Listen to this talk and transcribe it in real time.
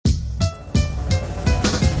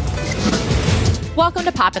Welcome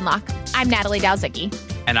to Pop and Lock. I'm Natalie Dalzicki.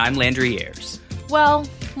 And I'm Landry Ayers. Well,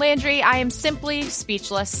 Landry, I am simply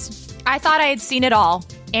speechless. I thought I had seen it all.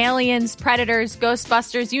 Aliens, Predators,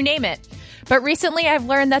 Ghostbusters, you name it. But recently I've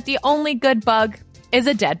learned that the only good bug is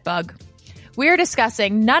a dead bug. We're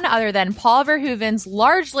discussing none other than Paul Verhoeven's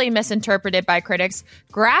largely misinterpreted by critics,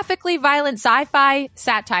 graphically violent sci-fi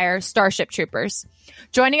satire, Starship Troopers.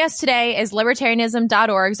 Joining us today is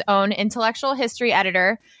Libertarianism.org's own intellectual history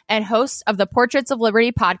editor and host of the Portraits of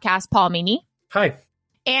Liberty podcast, Paul Meany. Hi.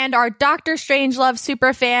 And our Dr. Strangelove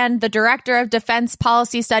superfan, the director of defense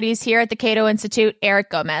policy studies here at the Cato Institute, Eric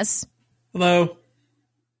Gomez. Hello.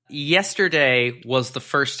 Yesterday was the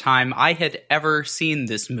first time I had ever seen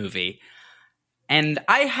this movie. And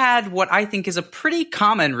I had what I think is a pretty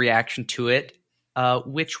common reaction to it,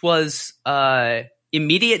 which was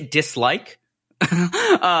immediate dislike.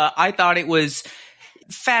 I thought it was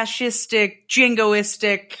fascistic,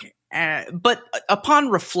 jingoistic, but upon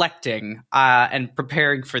reflecting and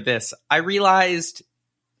preparing for this, I realized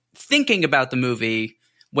thinking about the movie,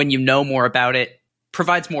 when you know more about it,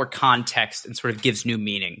 provides more context and sort of gives new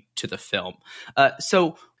meaning to the film.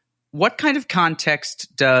 So what kind of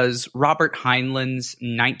context does Robert Heinlein's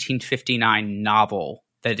 1959 novel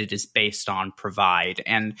that it is based on provide,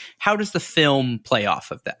 and how does the film play off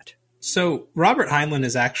of that? So Robert Heinlein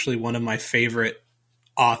is actually one of my favorite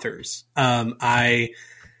authors. I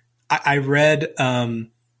read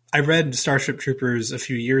Starship Troopers a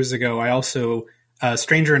few years ago. I also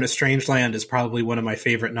Stranger in a Strange Land is probably one of my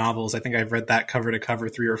favorite novels. I think I've read that cover to cover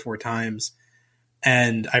 3 or 4 times,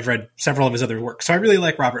 and I've read several of his other works. So I really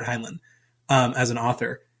like Robert Heinlein as an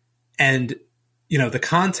author. And you know, the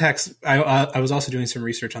context. I was also doing some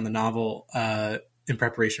research on the novel in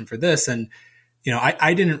preparation for this, and you know,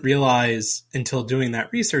 I didn't realize until doing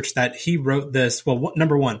that research that he wrote this. Well,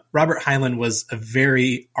 number one, Robert Heinlein was a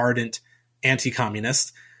very ardent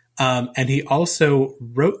anti-communist. And he also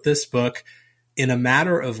wrote this book in a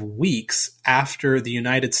matter of weeks after the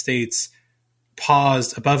United States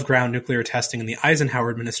paused above ground nuclear testing in the Eisenhower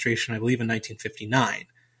administration, I believe in 1959.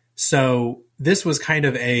 So this was kind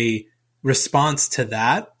of a response to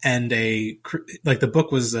that. And the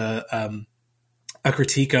book was a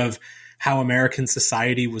critique of how American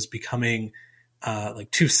society was becoming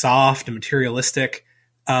too soft and materialistic,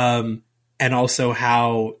 and also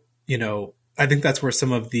how, you know, I think that's where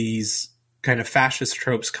some of these kind of fascist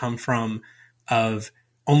tropes come from, of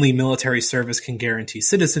only military service can guarantee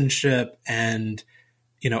citizenship, and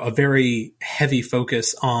you know, a very heavy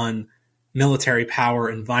focus on military power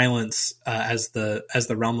and violence as the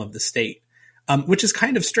realm of the state, which is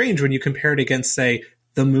kind of strange when you compare it against, say,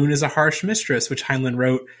 The Moon is a Harsh Mistress, which Heinlein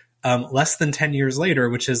wrote less than 10 years later,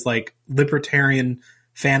 which is like libertarian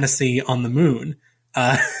fantasy on the moon.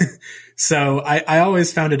 So I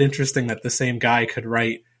always found it interesting that the same guy could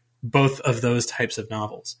write both of those types of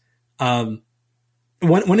novels.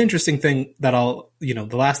 One interesting thing that the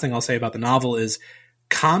last thing I'll say about the novel is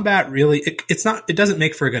combat really, it doesn't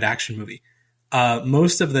make for a good action movie.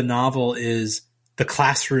 Most of the novel is the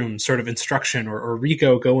classroom sort of instruction or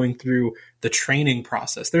Rico going through the training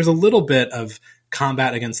process. There's a little bit of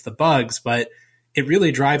combat against the bugs, but it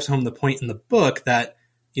really drives home the point in the book that,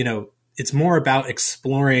 you know, it's more about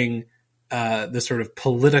exploring the sort of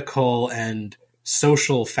political and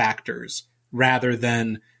social factors rather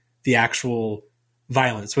than the actual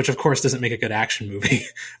violence, which of course doesn't make a good action movie.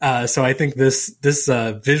 So I think this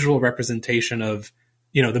visual representation of,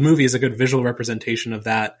 you know, the movie is a good visual representation of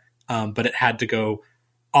that, but it had to go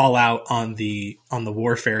all out on the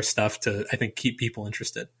warfare stuff to, I think, keep people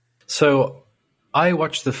interested. So I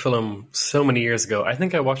watched the film so many years ago. I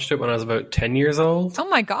think I watched it when I was about 10 years old. Oh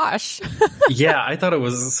my gosh. Yeah, I thought it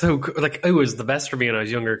was so good. Like, it was the best for me when I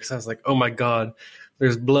was younger, because I was like, oh my God,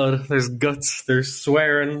 there's blood, there's guts, there's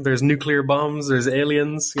swearing, there's nuclear bombs, there's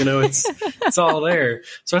aliens, you know, it's all there.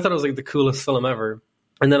 So I thought it was like the coolest film ever.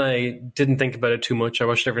 And then I didn't think about it too much. I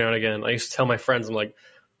watched it every now and again. I used to tell my friends, I'm like,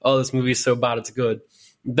 oh, this movie is so bad, it's good.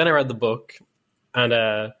 Then I read the book, and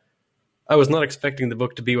I was not expecting the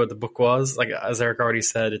book to be what the book was. Like, as Eric already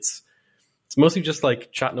said, it's mostly just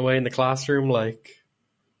like chatting away in the classroom. Like,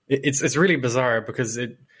 it's really bizarre because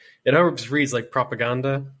it always reads like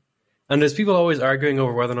propaganda. And there's people always arguing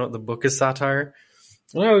over whether or not the book is satire.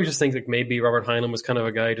 And I always just think like maybe Robert Heinlein was kind of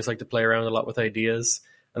a guy who just liked to play around a lot with ideas.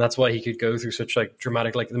 And that's why he could go through such like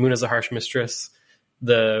dramatic, like The Moon is a Harsh Mistress.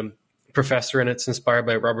 The professor in it's inspired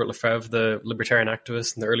by Robert Lefebvre, the libertarian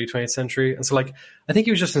activist in the early 20th century. And so like, I think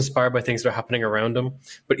he was just inspired by things that are happening around him.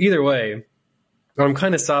 But either way, what I'm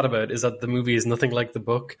kind of sad about is that the movie is nothing like the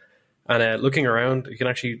book. And looking around, you can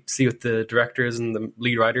actually see what the directors and the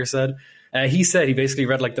lead writer said. He said he basically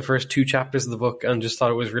read like the first 2 chapters of the book and just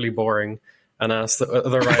thought it was really boring and asked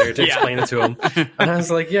the writer to explain it to him. And I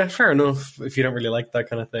was like, yeah, fair enough if you don't really like that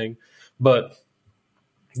kind of thing. But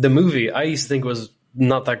the movie I used to think was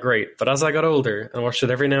not that great. But as I got older and watched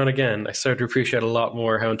it every now and again, I started to appreciate a lot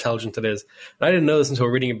more how intelligent it is. And I didn't know this until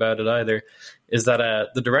reading about it either, is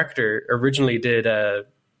that the director originally did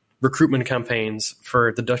recruitment campaigns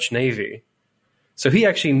for the Dutch Navy. So he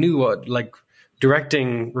actually knew what like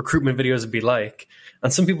directing recruitment videos would be like.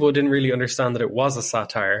 And some people didn't really understand that it was a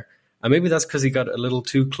satire. And maybe that's because he got a little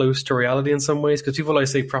too close to reality in some ways. Because people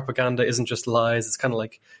always say propaganda isn't just lies. It's kind of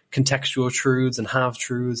like contextual truths and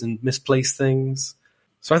half-truths and misplaced things.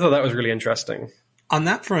 So I thought that was really interesting. On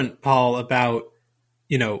that front, Paul, about,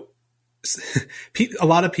 you know, a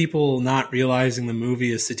lot of people not realizing the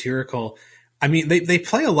movie is satirical. I mean, they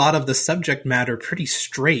play a lot of the subject matter pretty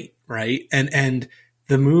straight, right? And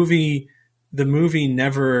the movie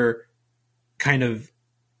never kind of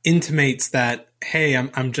intimates that, hey,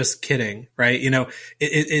 I'm just kidding, right? You know,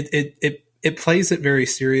 it plays it very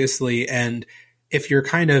seriously. And if you're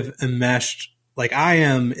kind of enmeshed, like I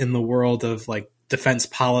am, in the world of like defense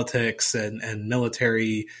politics and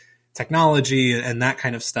military technology and that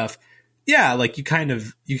kind of stuff, yeah, like you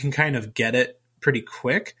can kind of get it pretty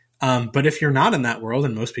quick. But if you're not in that world,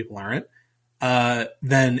 and most people aren't,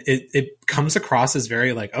 then it comes across as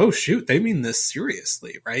very like, oh shoot, they mean this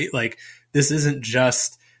seriously, right? Like this isn't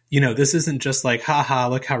just like, haha,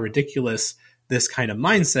 look how ridiculous this kind of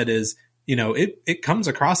mindset is. You know, it comes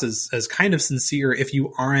across as kind of sincere if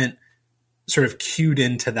you aren't sort of cued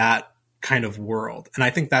into that kind of world. And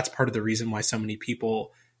I think that's part of the reason why so many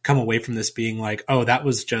people come away from this being like, oh, that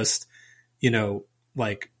was just, you know,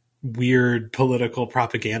 like weird political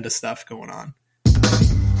propaganda stuff going on.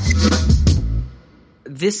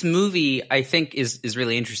 This movie, I think, is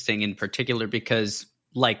really interesting in particular because,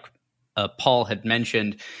 like Paul had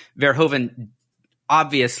mentioned, Verhoeven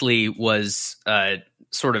obviously was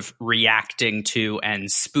sort of reacting to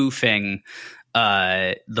and spoofing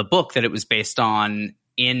the book that it was based on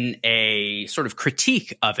in a sort of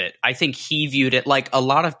critique of it. I think he viewed it like a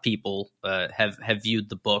lot of people have viewed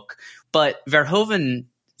the book, but Verhoeven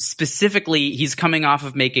specifically, he's coming off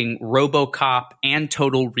of making RoboCop and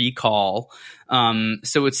Total Recall.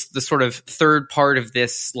 So it's the sort of third part of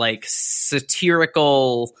this like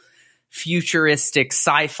satirical, futuristic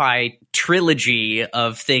sci-fi trilogy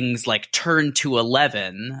of things like Turn to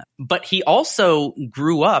 11. But he also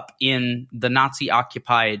grew up in the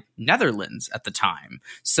Nazi-occupied Netherlands at the time.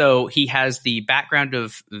 So he has the background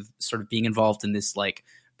of sort of being involved in this like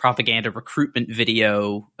propaganda recruitment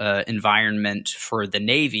video environment for the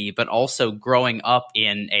Navy, but also growing up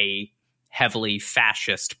in a heavily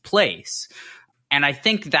fascist place. And I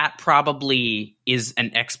think that probably is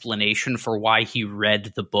an explanation for why he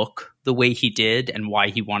read the book the way he did and why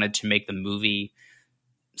he wanted to make the movie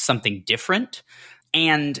something different.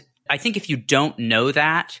 And I think if you don't know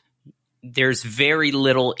that, there's very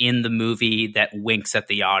little in the movie that winks at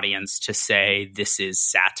the audience to say this is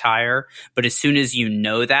satire. But as soon as you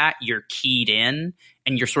know that, you're keyed in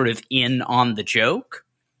and you're sort of in on the joke.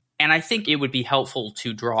 And I think it would be helpful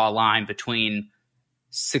to draw a line between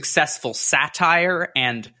successful satire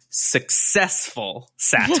and successful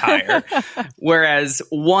satire. Whereas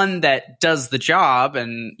one that does the job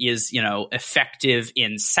and is, you know, effective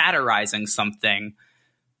in satirizing something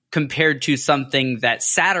compared to something that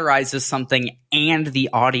satirizes something and the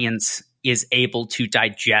audience is able to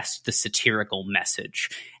digest the satirical message.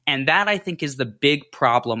 And that, I think, is the big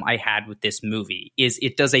problem I had with this movie, is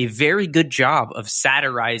it does a very good job of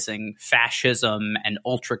satirizing fascism and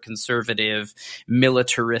ultra-conservative,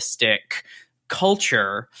 militaristic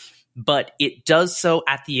culture, but it does so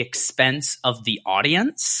at the expense of the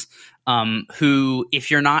audience, who,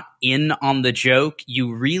 if you're not in on the joke,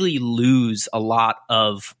 you really lose a lot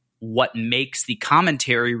of what makes the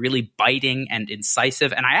commentary really biting and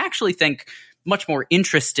incisive. And I actually think much more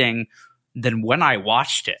interesting than when I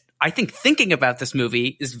watched it. I think thinking about this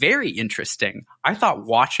movie is very interesting. I thought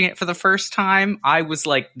watching it for the first time, I was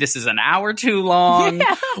like, this is an hour too long.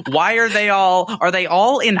 Yeah. Why are they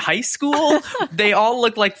all in high school? They all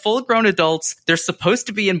look like full grown adults. They're supposed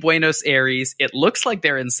to be in Buenos Aires. It looks like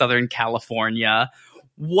they're in Southern California.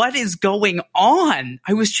 What is going on?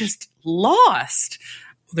 I was just lost.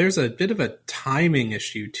 There's a bit of a timing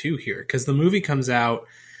issue too here, because the movie comes out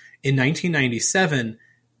in 1997.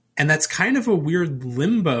 And that's kind of a weird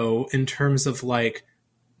limbo in terms of like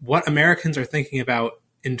what Americans are thinking about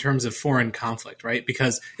in terms of foreign conflict, right?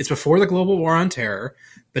 Because it's before the global war on terror,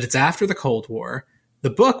 but it's after the Cold War. The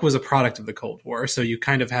book was a product of the Cold War. So you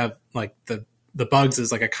kind of have like the Bugs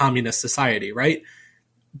as like a communist society, right?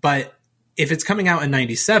 But if it's coming out in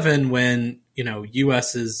 97 when,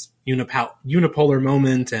 US's unipolar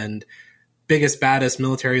moment and biggest, baddest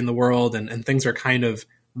military in the world and things are kind of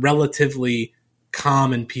relatively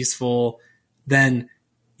calm and peaceful, then,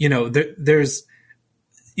 there's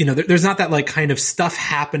not that like kind of stuff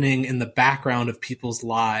happening in the background of people's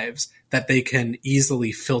lives that they can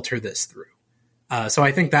easily filter this through. So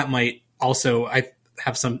I think that might also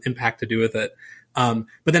have some impact to do with it. But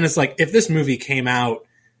then it's like, if this movie came out,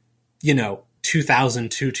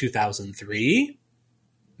 2002, 2003,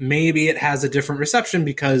 maybe it has a different reception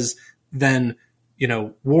because then,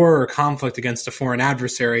 war or conflict against a foreign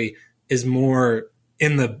adversary is more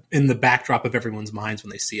in the backdrop of everyone's minds when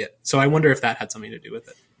they see it. So I wonder if that had something to do with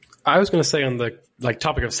it. I was going to say on the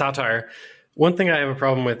topic of satire, one thing I have a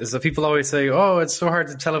problem with is that people always say, "Oh, it's so hard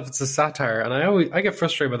to tell if it's a satire," and I get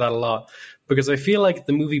frustrated with that a lot because I feel like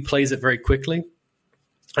the movie plays it very quickly,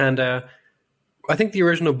 and I think the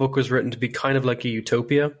original book was written to be kind of like a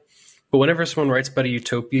utopia, but whenever someone writes about a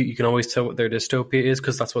utopia, you can always tell what their dystopia is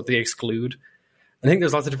because that's what they exclude. I think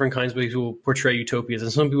there's lots of different kinds of ways people portray utopias,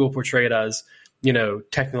 and some people portray it as,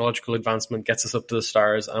 technological advancement gets us up to the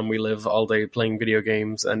stars and we live all day playing video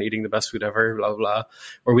games and eating the best food ever, blah, blah, blah,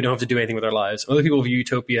 or we don't have to do anything with our lives. Other people view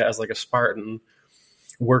utopia as like a Spartan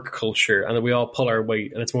work culture and that we all pull our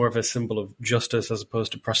weight and it's more of a symbol of justice as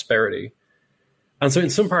opposed to prosperity. And so in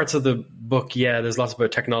some parts of the book, there's lots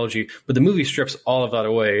about technology, but the movie strips all of that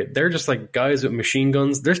away. They're just like guys with machine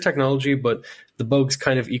guns. There's technology, but the bugs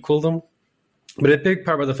kind of equal them. But a big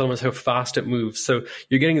part of the film is how fast it moves. So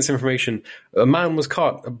you're getting this information. A man was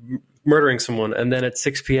caught murdering someone, and then at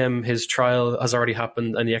 6 p.m. his trial has already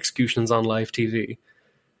happened and the execution's on live TV.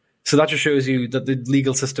 So that just shows you that the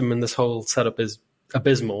legal system in this whole setup is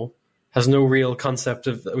abysmal, has no real concept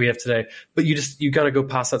of that we have today. But you gotta go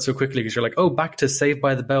past that so quickly because you're like, oh, back to Saved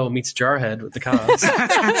by the Bell meets Jarhead with the cast.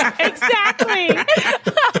 Exactly.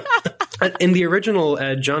 In the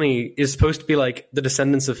original, Johnny is supposed to be like the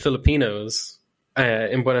descendants of Filipinos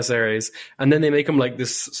in Buenos Aires, and then they make him like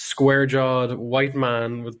this square-jawed white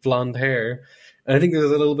man with blonde hair. And I think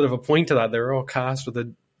there's a little bit of a point to that. They're all cast with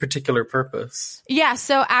a particular purpose. Yeah,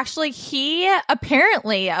 so actually he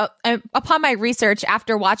apparently, upon my research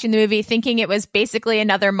after watching the movie, thinking it was basically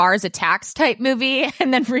another Mars Attacks type movie,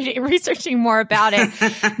 and then researching more about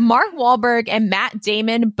it, Mark Wahlberg and Matt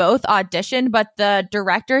Damon both auditioned, but the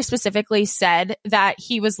director specifically said that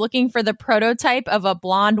he was looking for the prototype of a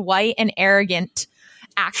blonde, white, and arrogant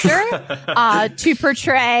actor to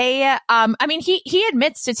portray. He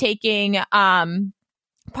admits to taking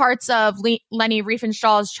parts of Leni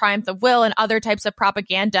Riefenstahl's Triumph of Will and other types of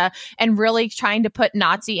propaganda and really trying to put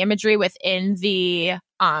Nazi imagery within the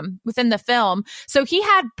film. So he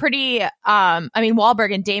had pretty,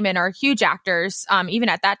 Wahlberg and Damon are huge actors, even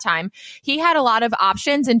at that time. He had a lot of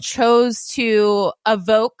options and chose to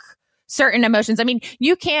evoke certain emotions. I mean,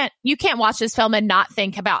 you can't watch this film and not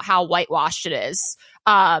think about how whitewashed it is.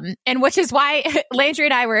 And which is why Landry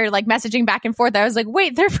and I were like messaging back and forth. I was like,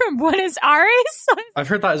 wait, they're from Buenos Aires? I've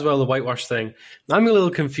heard that as well, the whitewash thing. I'm a little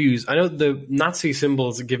confused. I know the Nazi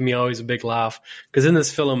symbols give me always a big laugh because in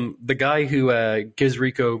this film, the guy who gives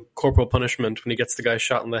Rico corporal punishment when he gets the guy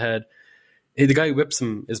shot in the head, the guy who whips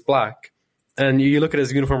him is black. And you look at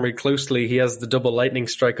his uniform very closely, he has the double lightning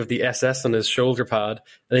strike of the SS on his shoulder pad,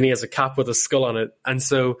 and then he has a cap with a skull on it. And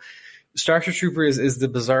so Starship Troopers is the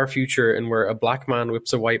bizarre future in where a black man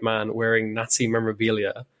whips a white man wearing Nazi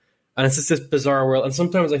memorabilia. And it's just this bizarre world. And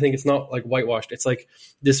sometimes I think it's not like whitewashed. It's like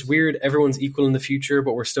this weird, everyone's equal in the future,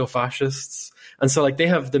 but we're still fascists. And so like they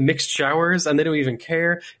have the mixed showers and they don't even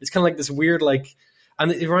care. It's kind of like this weird, like,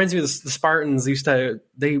 and it reminds me of the Spartans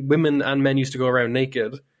women and men used to go around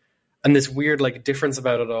naked. And this weird like difference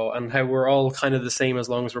about it all and how we're all kind of the same as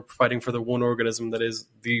long as we're fighting for the one organism that is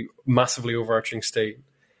the massively overarching state.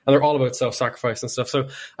 And they're all about self-sacrifice and stuff. So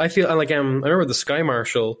I feel like I remember the Sky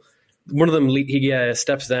Marshal, one of them, he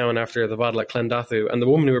steps down after the battle at Clendathu, and the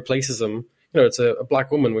woman who replaces him, it's a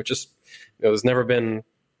black woman, which is, there's never been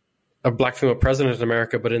a black female president in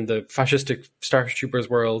America, but in the fascistic Starship Troopers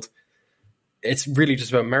world, it's really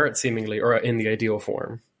just about merit seemingly, or in the ideal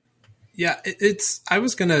form. Yeah, I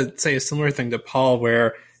was going to say a similar thing to Paul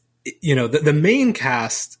where, the main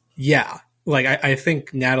cast, like I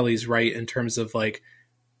think Natalie's right in terms of like,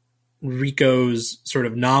 Rico's sort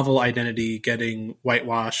of novel identity getting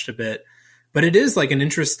whitewashed a bit, but it is like an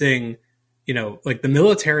interesting, like the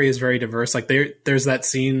military is very diverse. Like there's that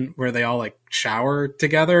scene where they all like shower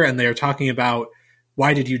together and they're talking about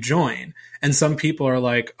why did you join? And some people are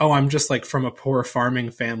like, oh, I'm just like from a poor farming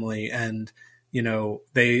family. And,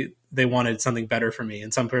 they wanted something better for me.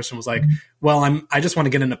 And some person was like, well, I just want to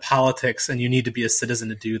get into politics, and you need to be a citizen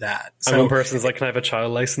to do that. So one person's like, can I have a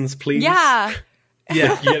child license, please? Yeah.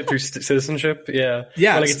 Yeah. You get it through citizenship. Yeah.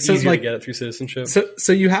 Yeah. Well, like it's easier to get it through citizenship.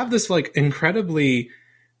 So you have this like incredibly,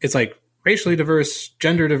 it's like racially diverse,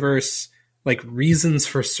 gender diverse, like reasons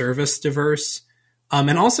for service diverse.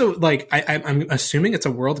 And also like, I'm assuming it's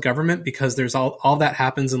a world government because there's all that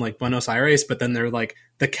happens in like Buenos Aires, but then they're like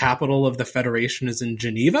the capital of the Federation is in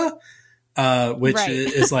Geneva, which right.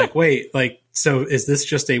 is like, wait, like, so is this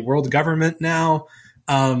just a world government now?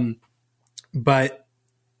 But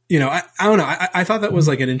you know, I don't know. I thought that was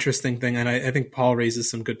like an interesting thing. And I think Paul raises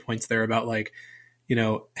some good points there about like, you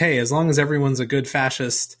know, hey, as long as everyone's a good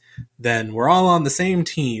fascist, then we're all on the same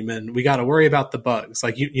team and we got to worry about the bugs,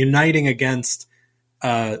 like uniting against,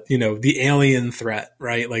 you know, the alien threat,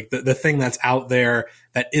 right? Like the thing that's out there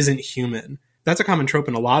that isn't human. That's a common trope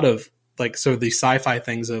in a lot of like, so the sci-fi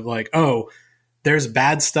things of like, oh, there's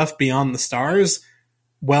bad stuff beyond the stars.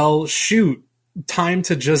 Well, shoot. Time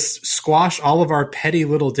to just squash all of our petty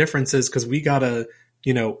little differences because we gotta,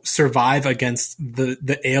 you know, survive against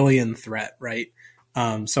the alien threat, right?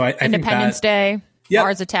 So I think Independence Day,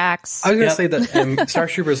 Mars attacks. I was gonna say that Star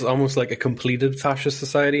Troopers is almost like a completed fascist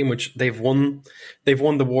society in which they've won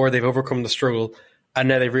the war, they've overcome the struggle, and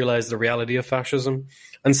now they've realized the reality of fascism.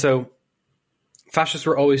 And so fascists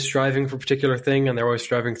were always striving for a particular thing, and they're always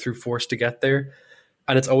striving through force to get there,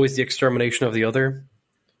 and it's always the extermination of the other.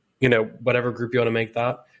 You know, whatever group you want to make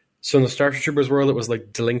that. So in the Star Troopers world, it was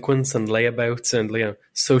like delinquents and layabouts and, you know,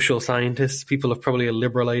 social scientists, people of probably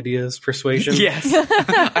liberal ideas, persuasion. Yes.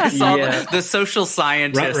 I saw the social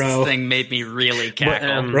scientist thing made me really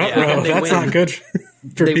cackle. That's not good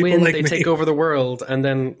for they people win, like they me. take over the world, and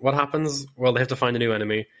then what happens? Well, they have to find a new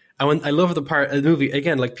enemy. And when, I love the movie,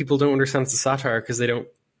 again, like people don't understand it's a satire because they don't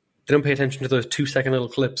pay attention to those 2-second little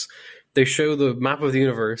clips. They show the map of the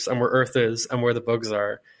universe and where Earth is and where the bugs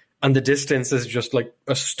are. And the distance is just like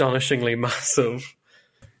astonishingly massive.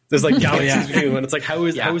 There's like galaxies between them, and it's like, how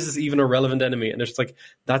is this even a relevant enemy? And it's like,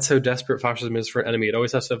 that's how desperate fascism is for an enemy. It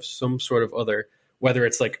always has to have some sort of other, whether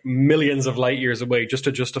it's like millions of light years away, just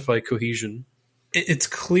to justify cohesion. It's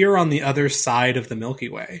clear on the other side of the Milky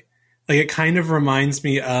Way. Like it kind of reminds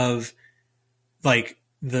me of like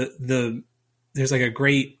the there's like a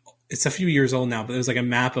great, it's a few years old now, but there's like a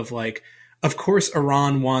map of like, of course,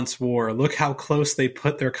 Iran wants war. Look how close they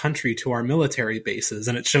put their country to our military bases.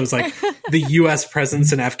 And it shows like the U.S.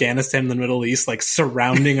 presence in Afghanistan and the Middle East, like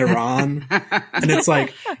surrounding Iran. And it's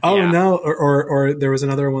like, oh no. Or there was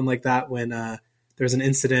another one like that when there was an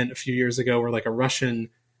incident a few years ago where like a Russian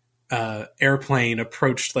airplane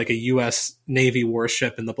approached like a U.S. Navy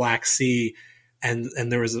warship in the Black Sea.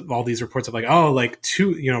 And there was all these reports of like, oh, like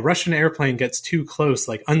Russian airplane gets too close,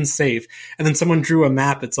 like unsafe. And then someone drew a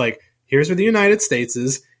map. It's like, here's where the United States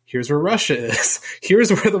is. Here's where Russia is.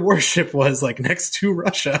 Here's where the warship was, like next to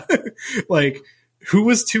Russia. Like, who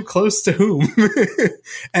was too close to whom?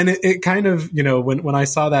 And it kind of, you know, when I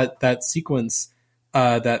saw that sequence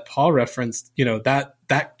that Paul referenced, you know, that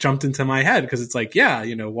jumped into my head because it's like, yeah,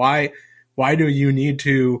 you know, why do you need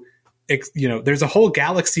to, you know, there's a whole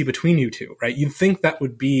galaxy between you two, right? You'd think that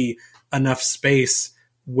would be enough space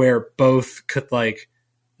where both could like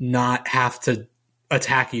not have to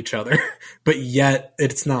attack each other, but yet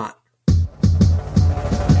it's not.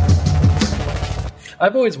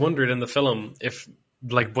 I've always wondered in the film if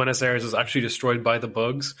like Buenos Aires is actually destroyed by the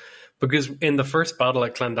bugs, because in the first battle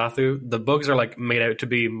at Klandathu, the bugs are like made out to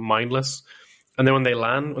be mindless, and then when they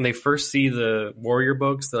land, when they first see the warrior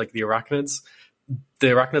bugs, the arachnids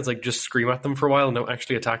like just scream at them for a while and don't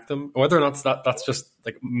actually attack them. Whether or not that's just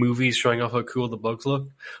like movies showing off how cool the bugs look,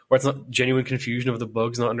 or it's not genuine confusion of the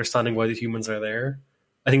bugs not understanding why the humans are there,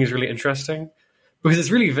 I think is really interesting, because it's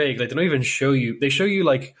really vague. Like they don't even show you. They show you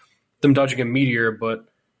like them dodging a meteor, but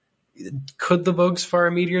could the bugs fire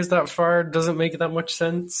meteors that far? Doesn't make that much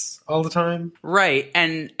sense all the time. Right.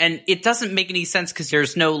 And it doesn't make any sense because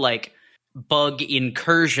there's no like bug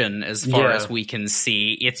incursion as far as we can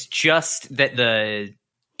see. It's just that the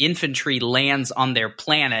infantry lands on their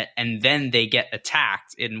planet and then they get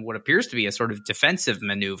attacked in what appears to be a sort of defensive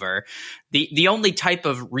maneuver. The only type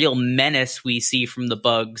of real menace we see from the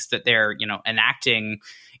bugs that they're, you know, enacting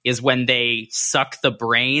is when they suck the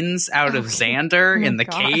brains out of Xander in the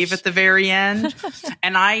cave at the very end.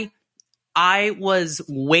 And I was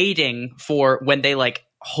waiting for when they like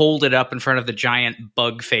hold it up in front of the giant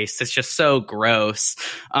bug face. It's just so gross.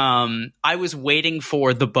 I was waiting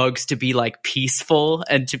for the bugs to be like peaceful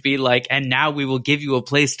and to be like, and now we will give you a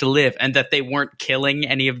place to live, and that they weren't killing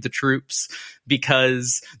any of the troops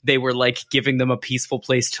because they were like giving them a peaceful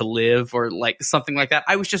place to live or like something like that.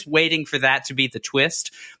 I was just waiting for that to be the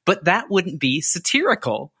twist, but that wouldn't be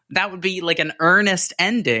satirical. That would be like an earnest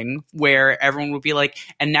ending where everyone would be like,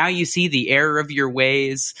 and now you see the error of your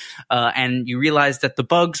ways, and you realize that the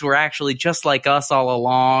bugs were actually just like us all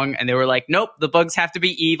along. And they were like, nope, the bugs have to be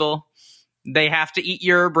evil. They have to eat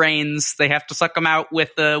your brains. They have to suck them out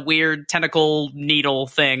with a weird tentacle needle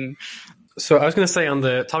thing. So I was going to say, on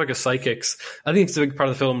the topic of psychics, I think it's a big part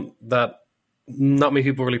of the film that not many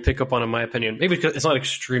people really pick up on, in my opinion. Maybe because it's not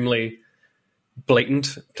extremely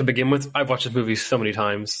blatant to begin with. I've watched this movie so many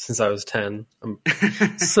times since I was 10. I'm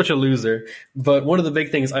such a loser. But one of the big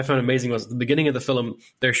things I found amazing was at the beginning of the film,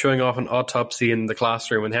 they're showing off an autopsy in the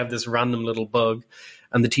classroom and they have this random little bug.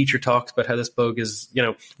 And the teacher talks about how this bug is, you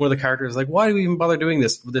know, one of the characters is like, why do we even bother doing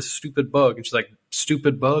this with this stupid bug? And she's like,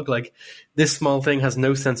 stupid bug? Like, this small thing has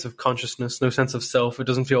no sense of consciousness, no sense of self. It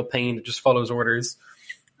doesn't feel pain. It just follows orders.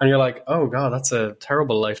 And you're like, oh God, that's a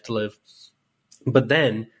terrible life to live. But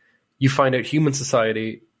then you find out human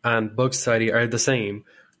society and bug society are the same.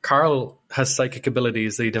 Carl has psychic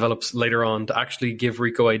abilities that he develops later on to actually give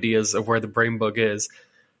Rico ideas of where the brain bug is.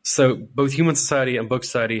 So both human society and bug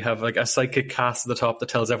society have like a psychic cast at the top that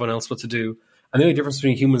tells everyone else what to do. And the only difference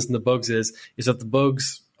between humans and the bugs is that the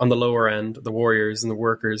bugs on the lower end, the warriors and the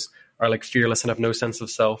workers, are like fearless and have no sense of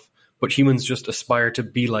self. But humans just aspire to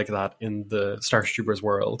be like that in the Starship Troopers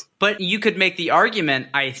world. But you could make the argument,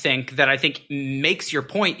 I think makes your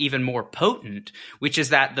point even more potent, which is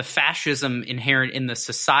that the fascism inherent in the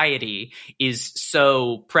society is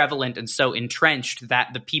so prevalent and so entrenched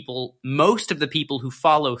that most of the people who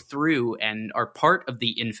follow through and are part of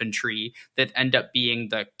the infantry that end up being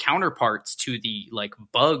the counterparts to the like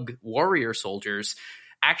bug warrior soldiers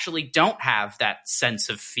actually don't have that sense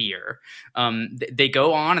of fear. They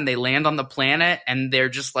go on and they land on the planet and they're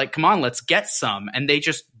just like, come on, let's get some. And they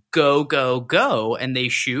just go, and they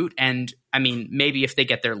shoot. And I mean, maybe if they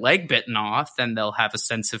get their leg bitten off, then they'll have a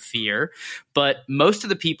sense of fear. But most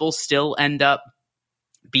of the people still end up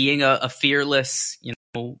being a fearless,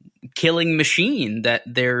 killing machine that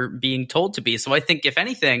they're being told to be. So I think if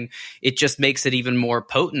anything, it just makes it even more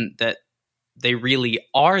potent that they really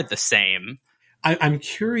are the same. I'm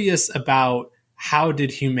curious about how did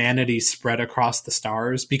humanity spread across the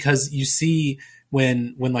stars? Because you see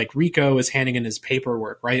when like Rico is handing in his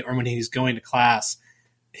paperwork, right? Or when he's going to class,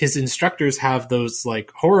 his instructors have those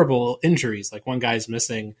like horrible injuries. Like one guy's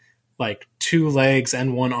missing like 2 legs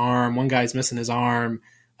and 1 arm. One guy's missing his arm.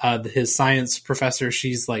 His science professor,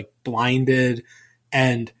 she's like blinded.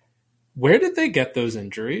 And where did they get those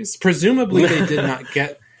injuries? Presumably they didn't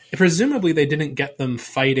get them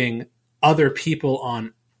fighting other people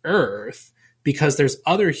on Earth, because there's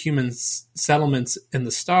other human settlements in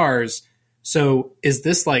the stars. So is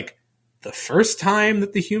this like the first time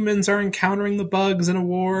that the humans are encountering the bugs in a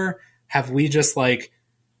war? Have we just like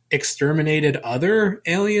exterminated other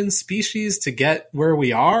alien species to get where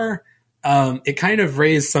we are? It kind of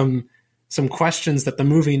raised some questions that the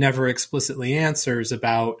movie never explicitly answers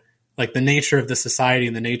about like the nature of the society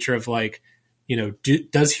and the nature of like,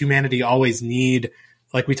 does humanity always need,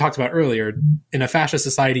 like we talked about earlier, in a fascist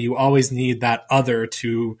society, you always need that other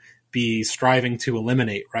to be striving to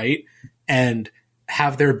eliminate, right? And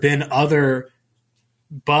have there been other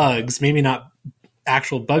bugs, maybe not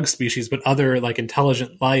actual bug species, but other like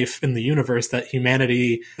intelligent life in the universe that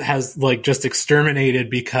humanity has like just exterminated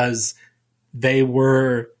because they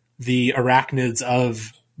were the arachnids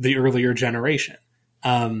of the earlier generation?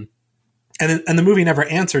 And the movie never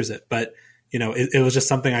answers it, but it was just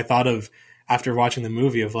something I thought of after watching the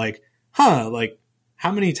movie of like, like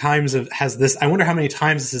how many times has this, I wonder how many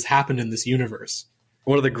times this has happened in this universe.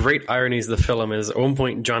 One of the great ironies of the film is at one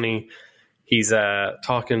point, Johnny, he's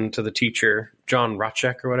talking to the teacher, John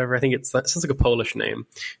Racek or whatever. I think it sounds like a Polish name.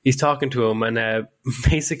 He's talking to him and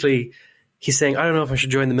basically he's saying, I don't know if I should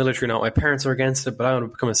join the military or not. My parents are against it, but I want to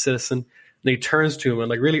become a citizen. And he turns to him and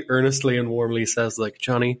like really earnestly and warmly says like,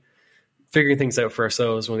 Johnny, figuring things out for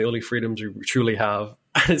ourselves, one of the only freedoms we truly have.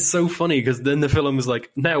 And it's so funny because then the film is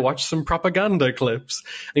like, now watch some propaganda clips.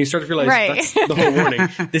 And you start to realize that's the whole warning.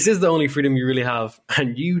 This is the only freedom you really have,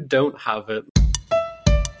 and you don't have it.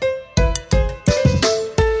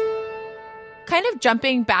 Kind of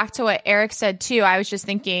jumping back to what Eric said too, I was just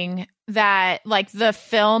thinking that like the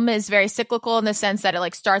film is very cyclical in the sense that it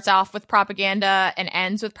like starts off with propaganda and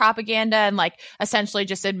ends with propaganda, and like essentially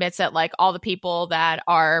just admits that like all the people that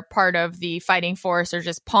are part of the fighting force are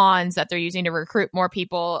just pawns that they're using to recruit more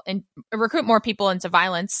people into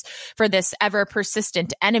violence for this ever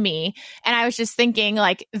persistent enemy. And I was just thinking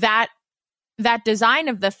like that design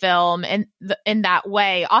of the film in that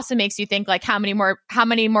way also makes you think like how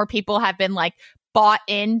many more people have been like bought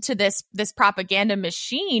into this propaganda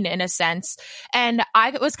machine in a sense. And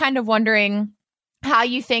I was kind of wondering how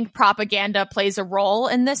you think propaganda plays a role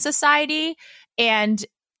in this society, and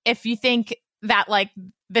if you think that like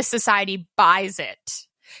this society buys it,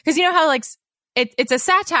 because you know how like it's a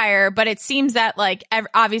satire, but it seems that like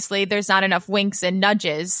obviously there's not enough winks and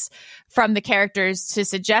nudges from the characters to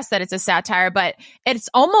suggest that it's a satire, but it's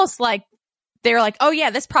almost like they're like, oh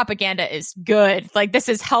yeah, this propaganda is good. Like this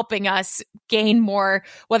is helping us gain more,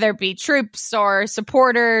 whether it be troops or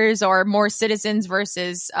supporters or more citizens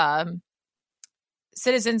versus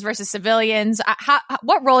civilians.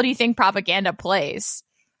 What role do you think propaganda plays?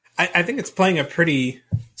 I think it's playing a pretty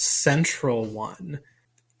central one.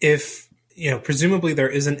 If, presumably there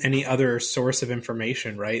isn't any other source of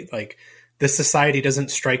information, right? Like this society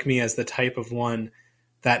doesn't strike me as the type of one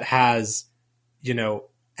that has,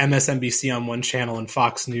 MSNBC on one channel and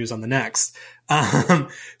Fox News on the next.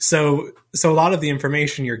 So a lot of the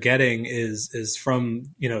information you're getting is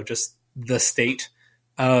from, just the state,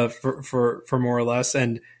 for more or less.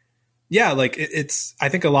 And yeah, like it's, I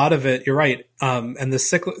think a lot of it, you're right. And the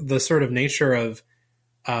sort of nature of,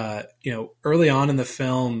 early on in the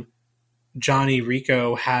film, Johnny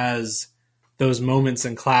Rico has those moments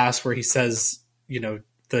in class where he says,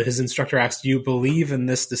 his instructor asks, you believe in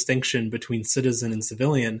this distinction between citizen and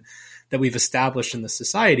civilian that we've established in the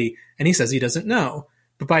society? And he says he doesn't know.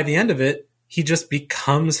 But by the end of it, he just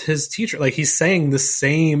becomes his teacher. Like he's saying the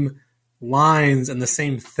same lines and the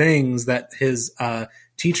same things that his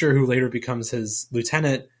teacher, who later becomes his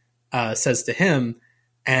lieutenant, says to him.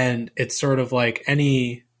 And it's sort of like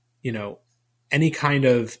any kind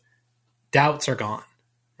of doubts are gone,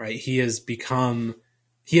 right? He has become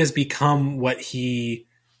what he,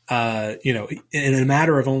 in a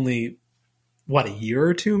matter of only a year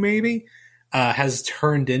or two, maybe, has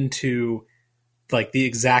turned into like the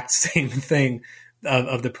exact same thing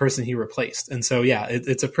of the person he replaced. And so, yeah,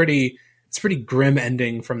 it's a pretty grim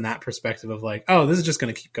ending from that perspective of like, oh, this is just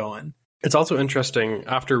going to keep going. It's also interesting,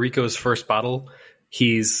 after Rico's first battle,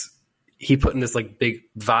 he put in this like big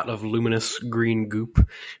vat of luminous green goop,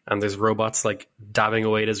 and there's robots like dabbing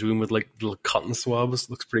away at his wound with like little cotton swabs.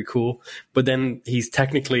 Looks pretty cool. But then he's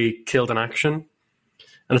technically killed in action,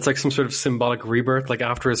 and it's like some sort of symbolic rebirth. Like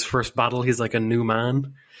after his first battle, he's like a new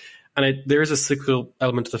man. And there is a cyclical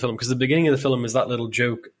element to the film, because the beginning of the film is that little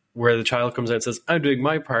joke where the child comes out and says, I'm doing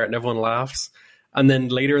my part, and everyone laughs. And then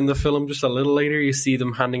later in the film, just a little later, you see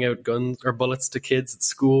them handing out guns or bullets to kids at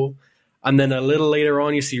school. And then a little later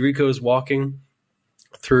on, you see Rico's walking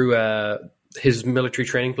through his military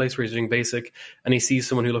training place where he's doing basic, and he sees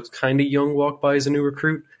someone who looks kind of young walk by as a new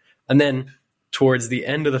recruit. And then towards the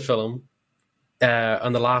end of the film,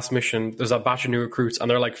 on the last mission, there's a batch of new recruits, and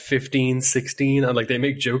they're like 15, 16, and like they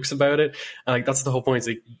make jokes about it. And like that's the whole point. It's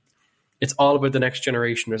like, it's all about the next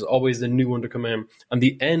generation. There's always the new one to come in. And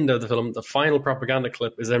the end of the film, the final propaganda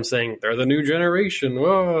clip, is them saying, they're the new generation.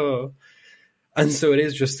 Whoa. And so it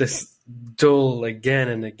is just this dull again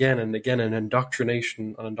and again and again, and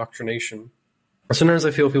indoctrination on indoctrination. Sometimes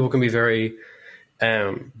I feel people can be very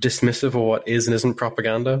dismissive of what is and isn't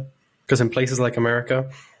propaganda, because in places like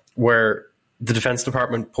America, where the Defense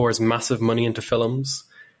Department pours massive money into films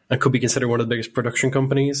and could be considered one of the biggest production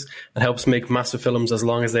companies and helps make massive films as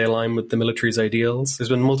long as they align with the military's ideals, there's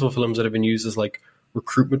been multiple films that have been used as like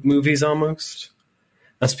recruitment movies almost.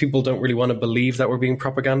 As people don't really want to believe that we're being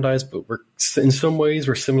propagandized, but in some ways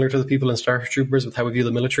we're similar to the people in Starship Troopers with how we view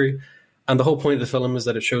the military. And the whole point of the film is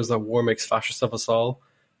that it shows that war makes fascists of us all.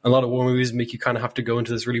 A lot of war movies make you kind of have to go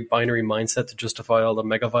into this really binary mindset to justify all the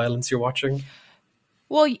mega violence you're watching.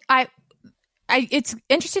 Well, it's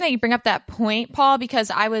interesting that you bring up that point, Paul,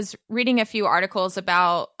 because I was reading a few articles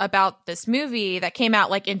about this movie that came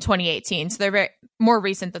out like in 2018. So they're more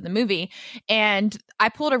recent than the movie. And I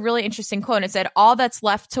pulled a really interesting quote, and it said, all that's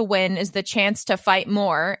left to win is the chance to fight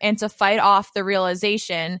more and to fight off the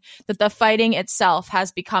realization that the fighting itself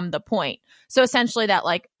has become the point. So essentially that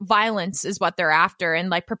like violence is what they're after, and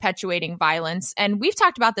like perpetuating violence. And we've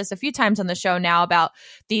talked about this a few times on the show now about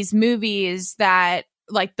these movies that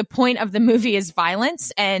like the point of the movie is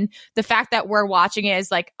violence, and the fact that we're watching it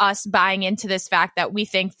is like us buying into this fact that we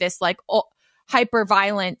think this like hyper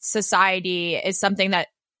violent society is something that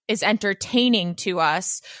is entertaining to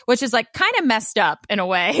us, which is like kind of messed up in a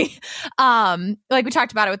way. Like we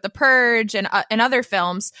talked about it with The Purge and other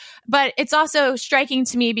films, but it's also striking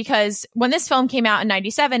to me because when this film came out in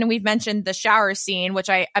 97, and we've mentioned the shower scene, which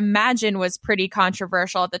I imagine was pretty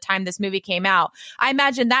controversial at the time this movie came out. I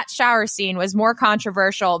imagine that shower scene was more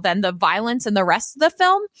controversial than the violence in the rest of the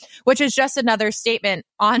film, which is just another statement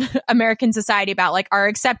on American society about like our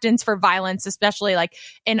acceptance for violence, especially like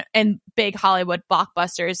in big Hollywood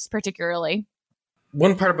blockbusters, particularly.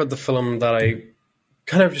 One part about the film that I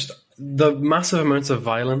kind of just, the massive amounts of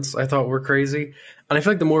violence I thought were crazy. And I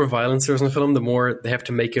feel like the more violence there is in the film, the more they have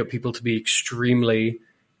to make out people to be extremely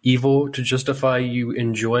evil to justify you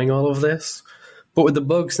enjoying all of this. But with the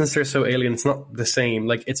bugs, since they're so alien, it's not the same.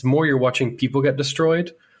 Like, it's more you're watching people get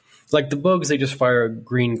destroyed. Like the bugs, they just fire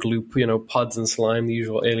green gloop, you know, pods and slime, the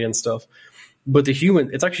usual alien stuff. But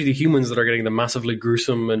it's actually the humans that are getting the massively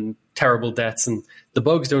gruesome and terrible deaths. And the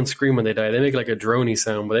bugs don't scream when they die. They make like a droney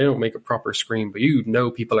sound, but they don't make a proper scream. But you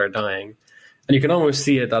know people are dying. And you can almost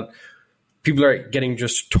see it that people are getting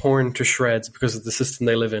just torn to shreds because of the system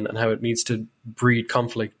they live in and how it needs to breed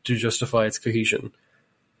conflict to justify its cohesion.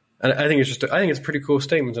 And I think it's a pretty cool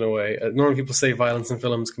statement in a way. Normally people say violence in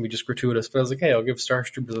films can be just gratuitous, but I was like, hey, I'll give Star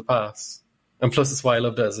Troopers a pass. And plus, it's why I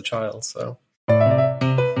loved it as a child, so...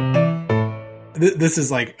 This is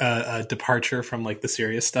like a departure from like the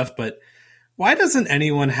serious stuff, but why doesn't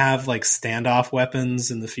anyone have like standoff weapons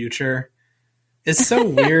in the future? It's so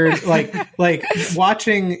weird. like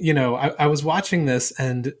watching, you know, I was watching this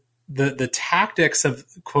and the tactics of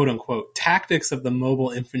quote unquote tactics of the mobile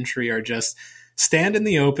infantry are just stand in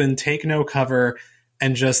the open, take no cover,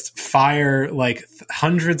 and just fire like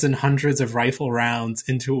hundreds and hundreds of rifle rounds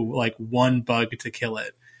into like one bug to kill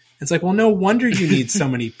it. It's like, well, no wonder you need so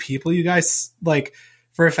many people. You guys, like,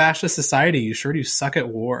 for a fascist society, you sure do suck at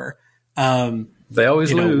war. They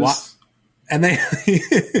always lose. And they,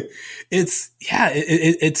 it's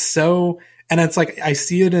so, and it's like, I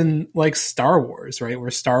see it in like Star Wars, right?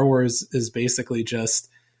 Where Star Wars is basically just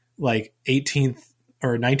like 18th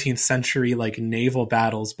or 19th century, like naval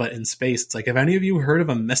battles, but in space. It's like, have any of you heard of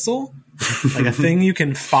a missile? Like a thing you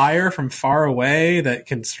can fire from far away that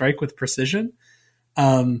can strike with precision?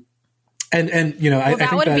 And you know, well, I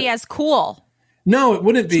think wouldn't be as cool. No, it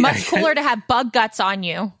wouldn't be. It's much cooler to have bug guts on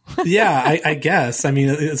you. Yeah, I guess. I mean,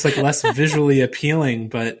 it's like less visually appealing,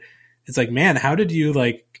 but it's like, man, how did you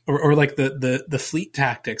like, or like the fleet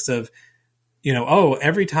tactics of, you know, oh,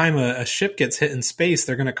 every time a ship gets hit in space,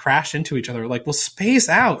 they're going to crash into each other. Like, well, space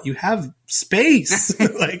out. You have space.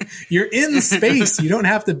 Like, you're in space. You don't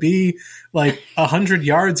have to be like 100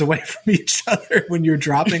 yards away from each other when you're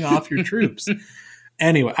dropping off your troops.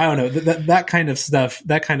 Anyway, I don't know, that kind of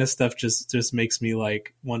stuff just makes me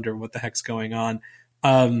like wonder what the heck's going on.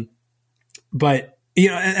 But you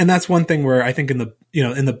know, and that's one thing where I think in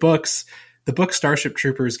the books, the book Starship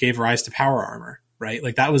Troopers gave rise to power armor, right?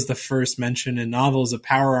 Like that was the first mention in novels of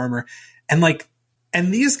power armor.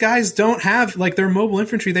 And these guys don't have, like, their mobile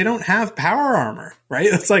infantry, they don't have power armor, right?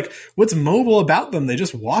 It's like, what's mobile about them? They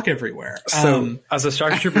just walk everywhere. So, as a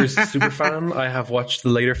Star Troopers super fan, I have watched the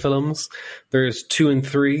later films. There's 2 and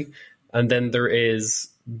 3, and then there is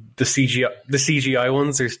the CGI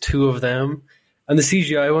ones. There's 2 of them. And the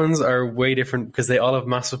CGI ones are way different because they all have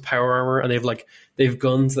massive power armor, and they've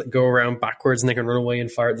guns that go around backwards and they can run away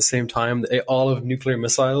and fire at the same time. They all have nuclear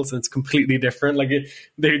missiles, and it's completely different. Like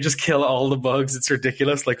they just kill all the bugs. It's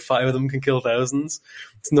ridiculous. Like 5 of them can kill thousands.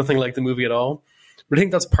 It's nothing like the movie at all. But I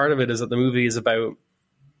think that's part of it, is that the movie is about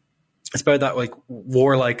that like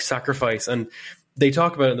warlike sacrifice. And they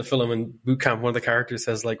talk about it in the film in boot camp. One of the characters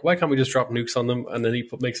says, like, why can't we just drop nukes on them? And then he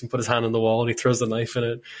makes him put his hand on the wall and he throws the knife in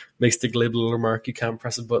it, makes the glib little remark, you can't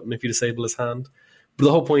press a button if you disable his hand. But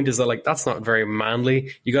the whole point is that, like, that's not very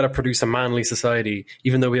manly. You got to produce a manly society.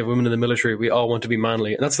 Even though we have women in the military, we all want to be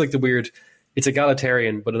manly. And that's like the weird, it's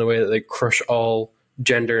egalitarian, but in a way that they crush all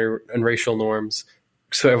gender and racial norms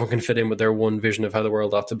so everyone can fit in with their one vision of how the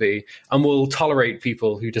world ought to be. And we'll tolerate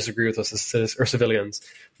people who disagree with us as civilians,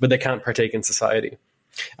 but they can't partake in society.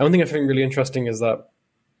 And one thing I find really interesting is that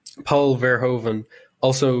Paul Verhoeven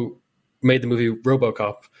also made the movie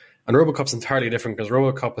RoboCop. And RoboCop's entirely different because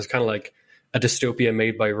RoboCop is kind of like a dystopia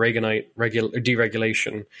made by Reaganite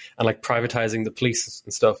deregulation and like privatizing the police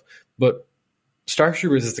and stuff. But Star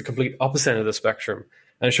Troopers is the complete opposite end of the spectrum.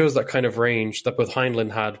 And it shows that kind of range that both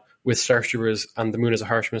Heinlein had with Star Troopers and The Moon is a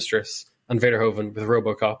Harsh Mistress, and Verhoeven with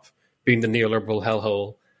RoboCop being the neoliberal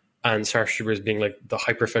hellhole, and Star Troopers being like the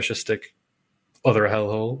hyper-fascistic other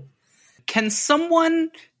hellhole. Can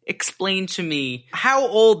someone explain to me how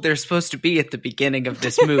old they're supposed to be at the beginning of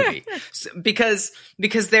this movie? because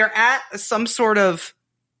they're at some sort of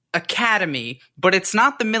academy, but it's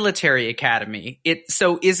not the military academy.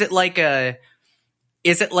 So is it like a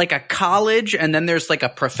college and then there's like a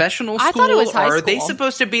professional school? I thought it was high or are school. they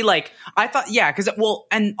supposed to be like, I thought, yeah, because, well,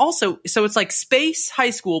 and also, so it's like space high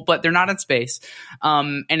school, but they're not in space.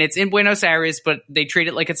 And it's in Buenos Aires, but they treat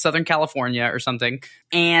it like it's Southern California or something.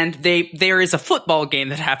 And there is a football game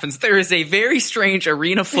that happens. There is a very strange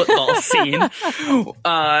arena football scene,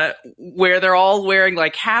 where they're all wearing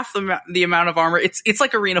like half the amount of armor. It's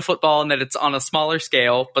like arena football in that it's on a smaller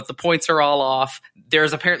scale, but the points are all off.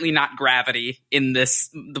 There's apparently not gravity in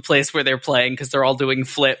the place where they're playing because they're all doing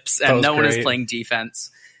flips and no one is playing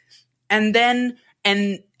defense.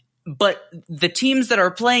 But the teams that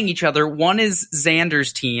are playing each other, one is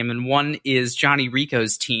Xander's team and one is Johnny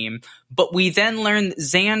Rico's team. But we then learn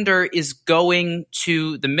Xander is going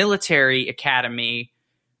to the military academy.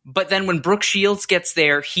 But then when Brooke Shields gets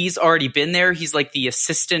there, he's already been there. He's like the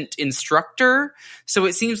assistant instructor. So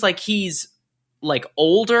it seems like he's like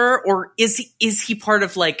older, or is he part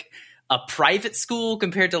of like a private school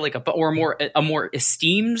compared to like a more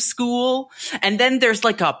esteemed school? And then there's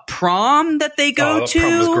like a prom that they go to,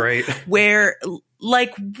 prom was great. Where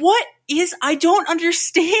like, what is, I don't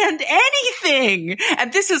understand anything.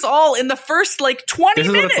 And this is all in the first like 20 minutes. This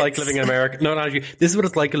is what it's like living in America. No, not you. This is what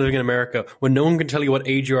it's like living in America when no one can tell you what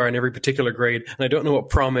age you are in every particular grade. And I don't know what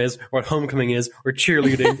prom is, or what homecoming is, or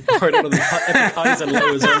cheerleading, or I don't know the epic highs and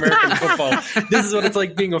lows of American football. This is what it's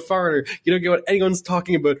like being a foreigner. You don't get what anyone's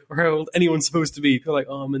talking about or how old anyone's supposed to be. People are like,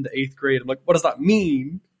 oh, I'm in the 8th grade. I'm like, what does that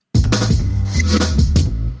mean?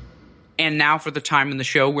 And now for the time in the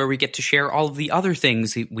show where we get to share all of the other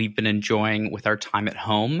things that we've been enjoying with our time at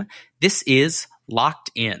home. This is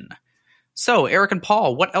Locked In. So, Eric and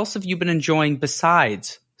Paul, what else have you been enjoying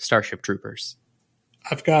besides Starship Troopers?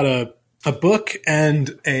 I've got a book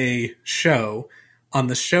and a show. On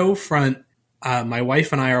the show front, my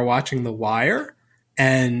wife and I are watching The Wire,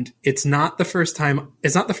 and it's not the first time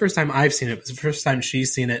I've seen it. It's the first time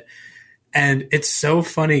she's seen it. And it's so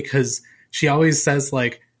funny because she always says,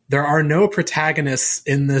 like, there are no protagonists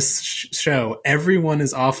in this show. Everyone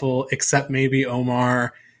is awful except maybe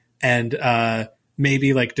Omar and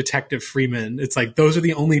maybe like Detective Freeman. It's like those are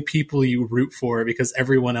the only people you root for because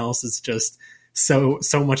everyone else is just so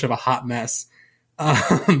much of a hot mess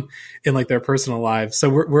in like their personal lives. So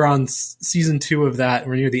we're on season 2 of that.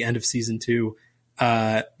 We're near the end of season 2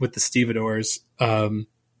 with the Stevedores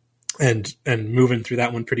and moving through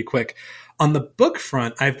that one pretty quick. On the book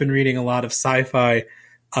front, I've been reading a lot of sci-fi.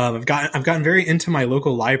 I've gotten very into my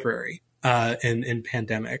local library in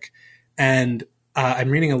pandemic, and I'm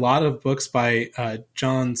reading a lot of books by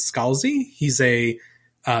John Scalzi. He's a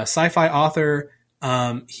sci-fi author.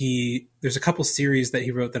 There's a couple series that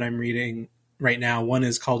he wrote that I'm reading right now. One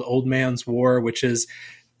is called Old Man's War, which is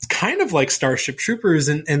kind of like Starship Troopers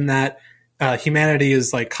in that humanity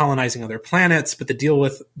is like colonizing other planets, but the deal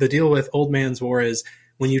with Old Man's War is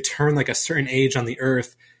when you turn like a certain age on the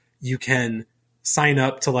Earth, you can sign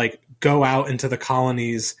up to like go out into the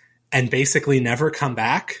colonies and basically never come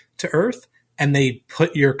back to Earth. And they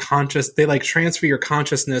like transfer your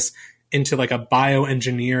consciousness into like a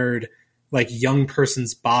bioengineered, like young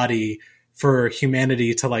person's body for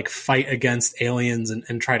humanity to like fight against aliens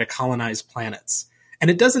and try to colonize planets. And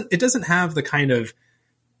it doesn't have the kind of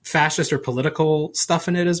fascist or political stuff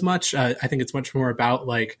in it as much. I think it's much more about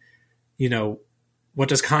like, you know, what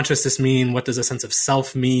does consciousness mean? What does a sense of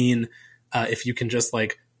self mean? If you can just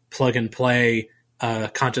like plug and play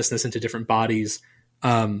consciousness into different bodies.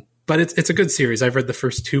 But it's a good series. I've read the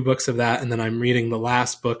first 2 books of that, and then I'm reading the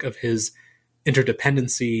last book of his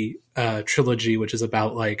interdependency trilogy, which is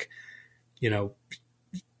about like, you know,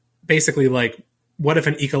 basically like what if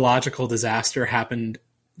an ecological disaster happened,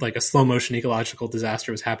 like a slow motion ecological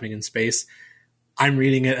disaster was happening in space. I'm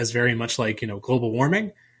reading it as very much like, you know, global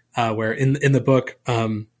warming, where in the book,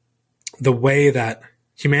 the way that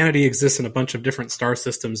humanity exists in a bunch of different star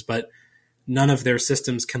systems, but none of their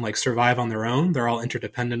systems can like survive on their own. They're all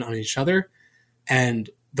interdependent on each other. And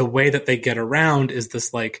the way that they get around is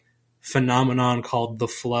this like phenomenon called the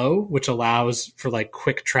flow, which allows for like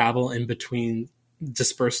quick travel in between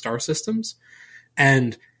dispersed star systems.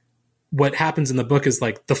 And what happens in the book is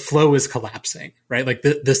like the flow is collapsing, right? Like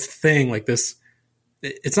this thing, like this,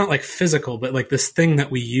 it's not like physical, but like this thing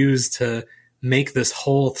that we use to make this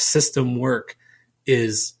whole system work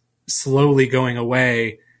is slowly going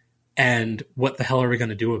away, and what the hell are we going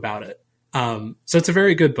to do about it? So it's a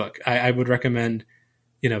very good book. I would recommend,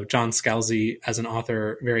 you know, John Scalzi as an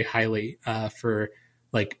author very highly for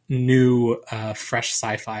like new, fresh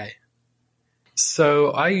sci-fi.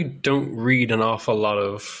 So I don't read an awful lot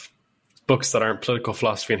of books that aren't political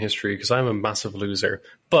philosophy and history because I'm a massive loser.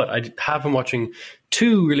 But I have been watching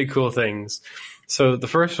two really cool things. So the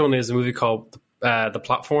first one is a movie called The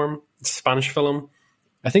Platform. It's a Spanish film.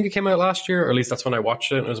 I think it came out last year, or at least that's when I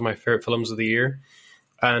watched it. And it was one of my favorite films of the year.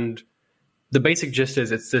 And the basic gist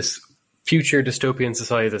is it's this future dystopian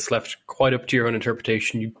society that's left quite up to your own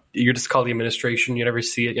interpretation. You're just called the administration. You never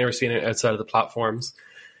see it. You never see it outside of the platforms.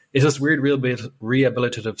 It's this weird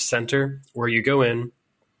rehabilitative center where you go in,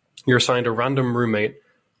 you're assigned a random roommate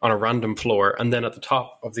on a random floor, and then at the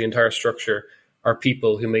top of the entire structure are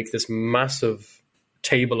people who make this massive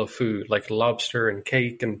table of food, like lobster and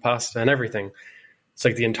cake and pasta and everything. It's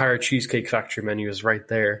like the entire Cheesecake Factory menu is right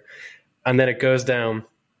there. And then it goes down,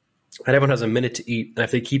 and everyone has a minute to eat. And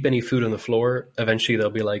if they keep any food on the floor, eventually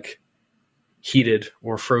they'll be like heated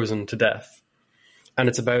or frozen to death. And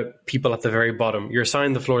it's about people at the very bottom. You're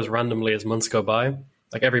assigned the floors randomly as months go by.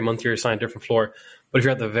 Like every month you're assigned a different floor. But if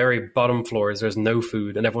you're at the very bottom floors, there's no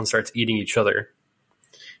food and everyone starts eating each other.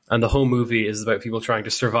 And the whole movie is about people trying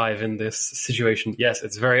to survive in this situation. Yes,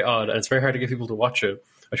 it's very odd and it's very hard to get people to watch it.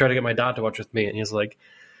 I tried to get my dad to watch with me and he's like,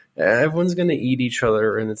 everyone's going to eat each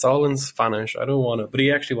other and it's all in Spanish. I don't want it. But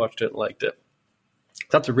he actually watched it and liked it.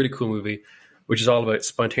 That's a really cool movie, which is all about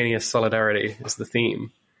spontaneous solidarity is the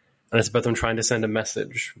theme. And it's about them trying to send a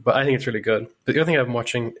message. But I think it's really good. But the other thing I've been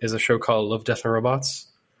watching is a show called Love, Death and Robots,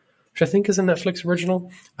 which I think is a Netflix original.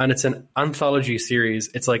 And it's an anthology series.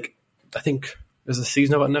 It's like, I think there's a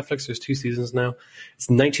season of it on Netflix. There's 2 seasons now. It's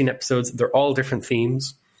 19 episodes. They're all different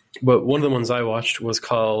themes. But one of the ones I watched was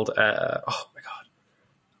called, oh my God,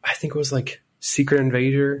 I think it was like Secret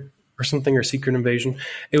Invader or something, or Secret Invasion.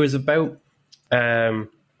 It was about the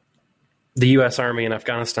US Army in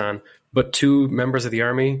Afghanistan, but 2 members of the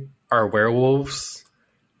army are werewolves.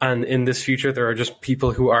 And in this future, there are just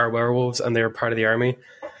people who are werewolves and they're part of the army.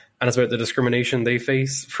 And it's about the discrimination they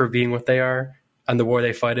face for being what they are and the war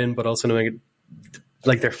they fight in, but also knowing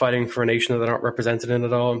like they're fighting for a nation that they're not represented in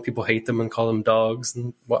at all. And people hate them and call them dogs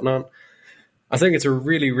and whatnot. I think it's a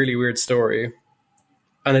really, really weird story.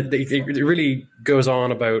 And it really goes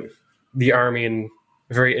on about the army in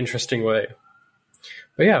a very interesting way.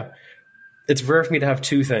 But yeah, it's rare for me to have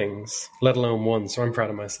 2 things, let alone 1. So I'm proud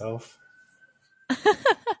of myself.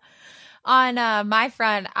 On my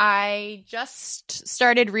front, I just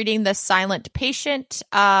started reading The Silent Patient.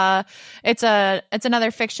 It's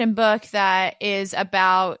another fiction book that is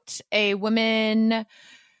about a woman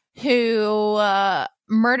who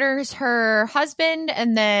murders her husband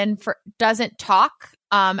and then doesn't talk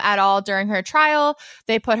at all during her trial.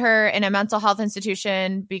 They put her in a mental health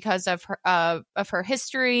institution because of her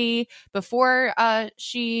history before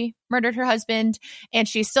she murdered her husband, and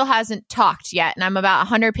she still hasn't talked yet. And I'm about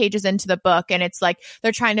 100 pages into the book, and it's like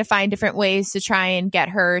they're trying to find different ways to try and get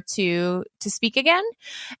her to speak again.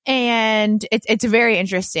 And it's very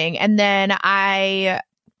interesting. And then I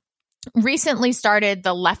recently started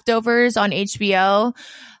The Leftovers on HBO.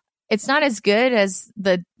 It's not as good as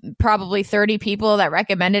the probably 30 people that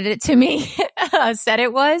recommended it to me said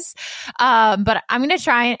it was. But I'm going to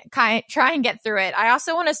try and get through it. I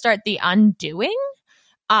also want to start The Undoing,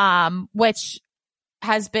 which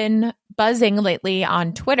has been buzzing lately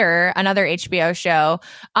on Twitter, another HBO show.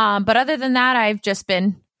 But other than that, I've just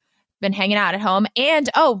been hanging out at home. And,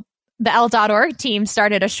 the L.org team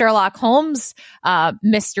started a Sherlock Holmes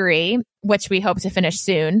mystery, which we hope to finish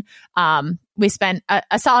soon. We spent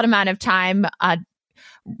a solid amount of time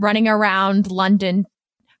running around London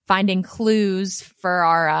finding clues for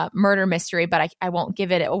our murder mystery, but I won't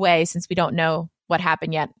give it away since we don't know what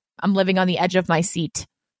happened yet. I'm living on the edge of my seat.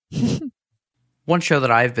 One show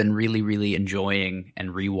that I've been really, really enjoying and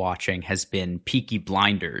rewatching has been Peaky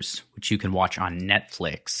Blinders, which you can watch on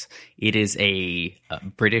Netflix. It is a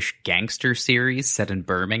British gangster series set in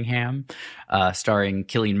Birmingham, starring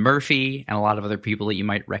Cillian Murphy and a lot of other people that you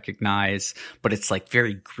might recognize. But it's like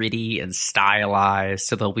very gritty and stylized,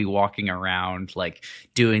 so they'll be walking around like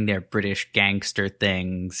doing their British gangster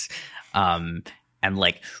things, and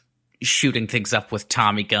like shooting things up with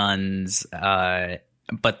Tommy guns.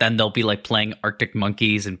 But then they'll be like playing Arctic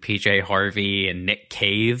Monkeys and PJ Harvey and Nick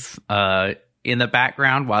Cave in the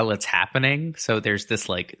background while it's happening. So there's this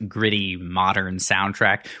like gritty modern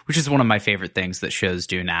soundtrack, which is one of my favorite things that shows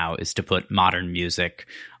do now, is to put modern music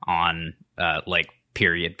on like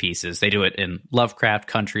period pieces. They do it in Lovecraft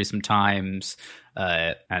Country sometimes.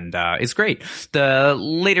 And it's great. The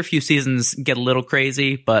later few seasons get a little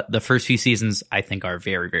crazy, but the first few seasons I think are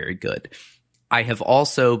very, very good. I have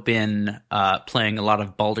also been playing a lot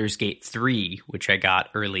of Baldur's Gate 3, which I got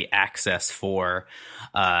early access for.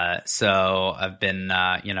 So I've been,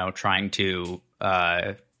 trying to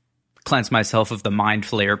cleanse myself of the mind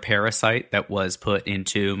flayer parasite that was put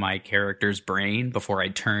into my character's brain before I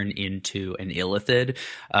turn into an illithid.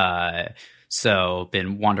 So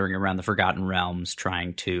been wandering around the Forgotten Realms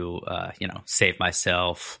trying to, save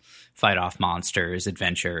myself, fight off monsters,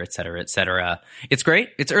 adventure, et cetera, et cetera. It's great.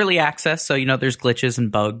 It's early access, so, there's glitches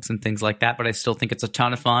and bugs and things like that, but I still think it's a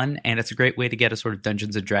ton of fun, and it's a great way to get a sort of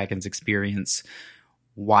Dungeons & Dragons experience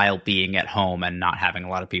while being at home and not having a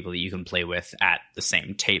lot of people that you can play with at the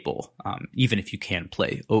same table, even if you can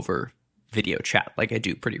play over video chat like I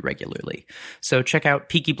do pretty regularly. So check out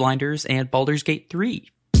Peaky Blinders and Baldur's Gate 3.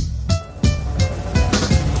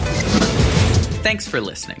 Thanks for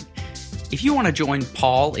listening. If you want to join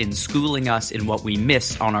Paul in schooling us in what we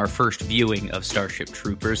missed on our first viewing of Starship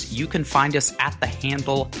Troopers, you can find us at the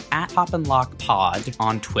handle @PopandLockPod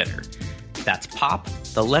on Twitter. That's Pop,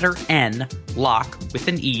 the letter N, Lock with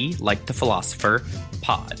an E, like the philosopher,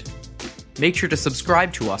 Pod. Make sure to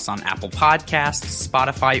subscribe to us on Apple Podcasts,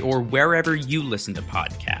 Spotify, or wherever you listen to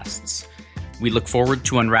podcasts. We look forward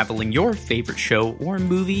to unraveling your favorite show or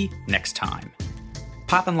movie next time.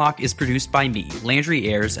 Pop and Lock is produced by me, Landry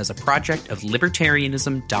Ayres, as a project of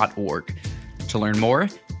libertarianism.org. To learn more,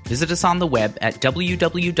 visit us on the web at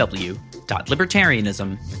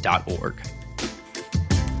www.libertarianism.org.